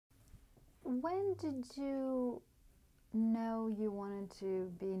When did you know you wanted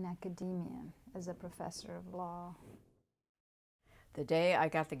to be in academia as a professor of law? The day I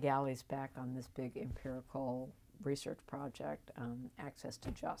got the galleys back on this big empirical research project on access to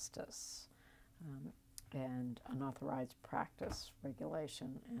justice and unauthorized practice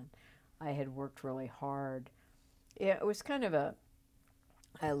regulation, and I had worked really hard. It was kind of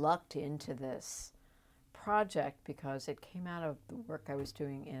I lucked into this project because it came out of the work I was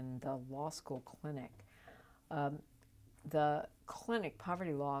doing in the law school clinic. The clinic,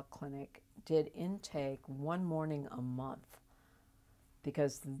 Poverty Law Clinic, did intake one morning a month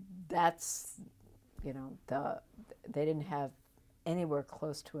because that's, they didn't have anywhere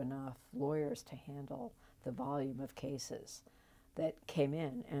close to enough lawyers to handle the volume of cases that came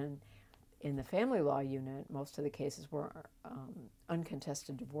in. And in the family law unit, most of the cases were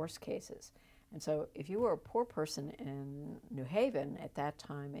uncontested divorce cases. And so if you were a poor person in New Haven at that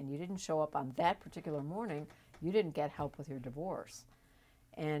time and you didn't show up on that particular morning, you didn't get help with your divorce.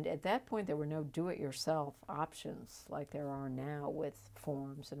 And at that point, there were no do-it-yourself options like there are now with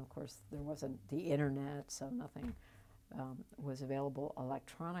forms. And of course, there wasn't the internet, so nothing was available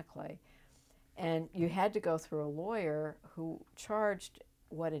electronically. And you had to go through a lawyer who charged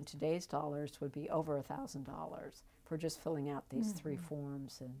what in today's dollars would be over $1,000 for just filling out these three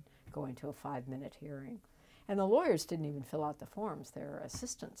forms and going to a 5-minute hearing. And the lawyers didn't even fill out the forms, their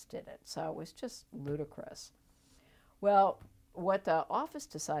assistants did it. So it was just ludicrous. Well, what the office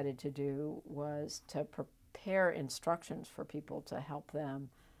decided to do was to prepare instructions for people to help them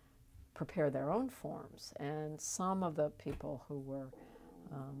prepare their own forms. And some of the people who were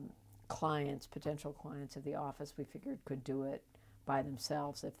clients, potential clients of the office, we figured could do it by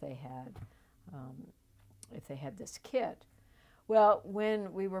themselves if they had this kit. Well,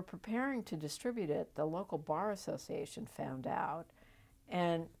 when we were preparing to distribute it, the local bar association found out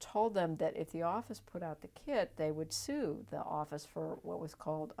and told them that if the office put out the kit, they would sue the office for what was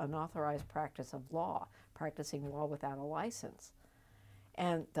called unauthorized practice of law, practicing law without a license.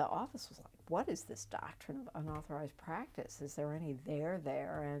 And the office was like, what is this doctrine of unauthorized practice? Is there any there?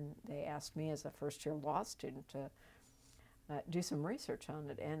 And they asked me as a first-year law student to do some research on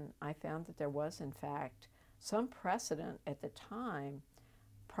it. And I found that there was, in fact, some precedent at the time,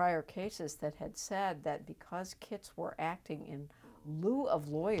 prior cases that had said that because kits were acting in lieu of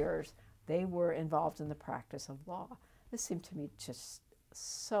lawyers, they were involved in the practice of law. This seemed to me just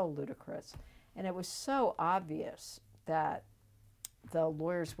so ludicrous. And it was so obvious that the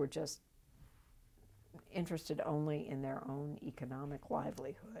lawyers were just interested only in their own economic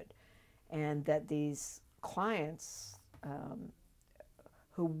livelihood, and that these clients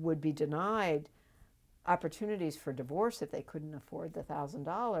who would be denied opportunities for divorce if they couldn't afford the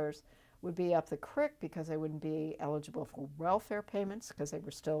 $1,000 would be up the creek because they wouldn't be eligible for welfare payments because they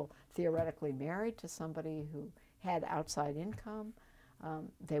were still theoretically married to somebody who had outside income.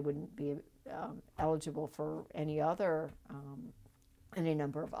 They wouldn't be eligible for any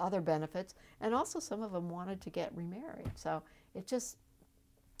number of other benefits, and also some of them wanted to get remarried. So it just,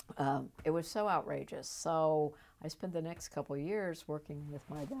 it was so outrageous. So I spent the next couple of years working with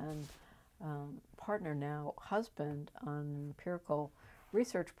my then partner, now husband, on an empirical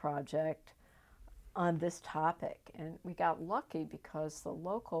research project on this topic. And we got lucky because the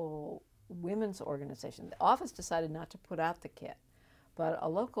local women's organization, the office decided not to put out the kit, but a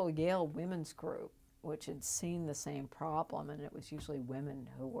local Yale women's group, which had seen the same problem, and it was usually women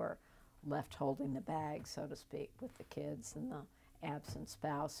who were left holding the bag, so to speak, with the kids and the absent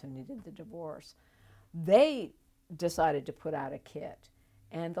spouse who needed the divorce. They decided to put out a kit.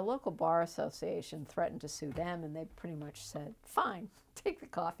 And the local bar association threatened to sue them, and they pretty much said, fine, take the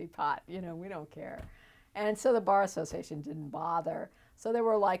coffee pot, we don't care. And so the bar association didn't bother. So there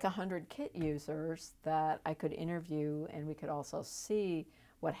were like 100 kit users that I could interview, and we could also see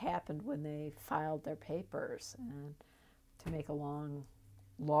what happened when they filed their papers. And to make a long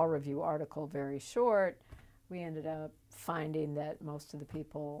law review article very short, we ended up finding that most of the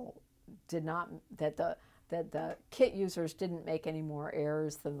people did not, that the kit users didn't make any more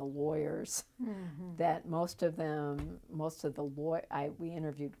errors than the lawyers. That we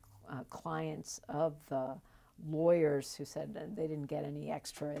interviewed clients of the lawyers who said that they didn't get any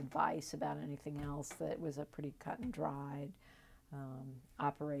extra advice about anything else, that it was a pretty cut and dried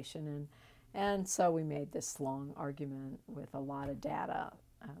operation. And so we made this long argument with a lot of data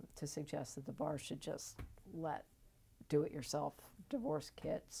to suggest that the bar should just let do-it-yourself divorce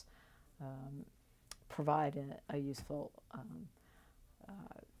kits provide a useful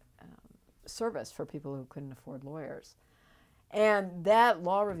service for people who couldn't afford lawyers. And that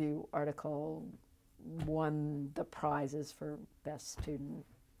law review article won the prizes for best student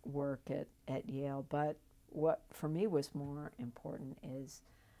work at Yale, but what for me was more important is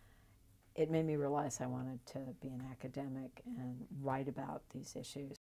it made me realize I wanted to be an academic and write about these issues.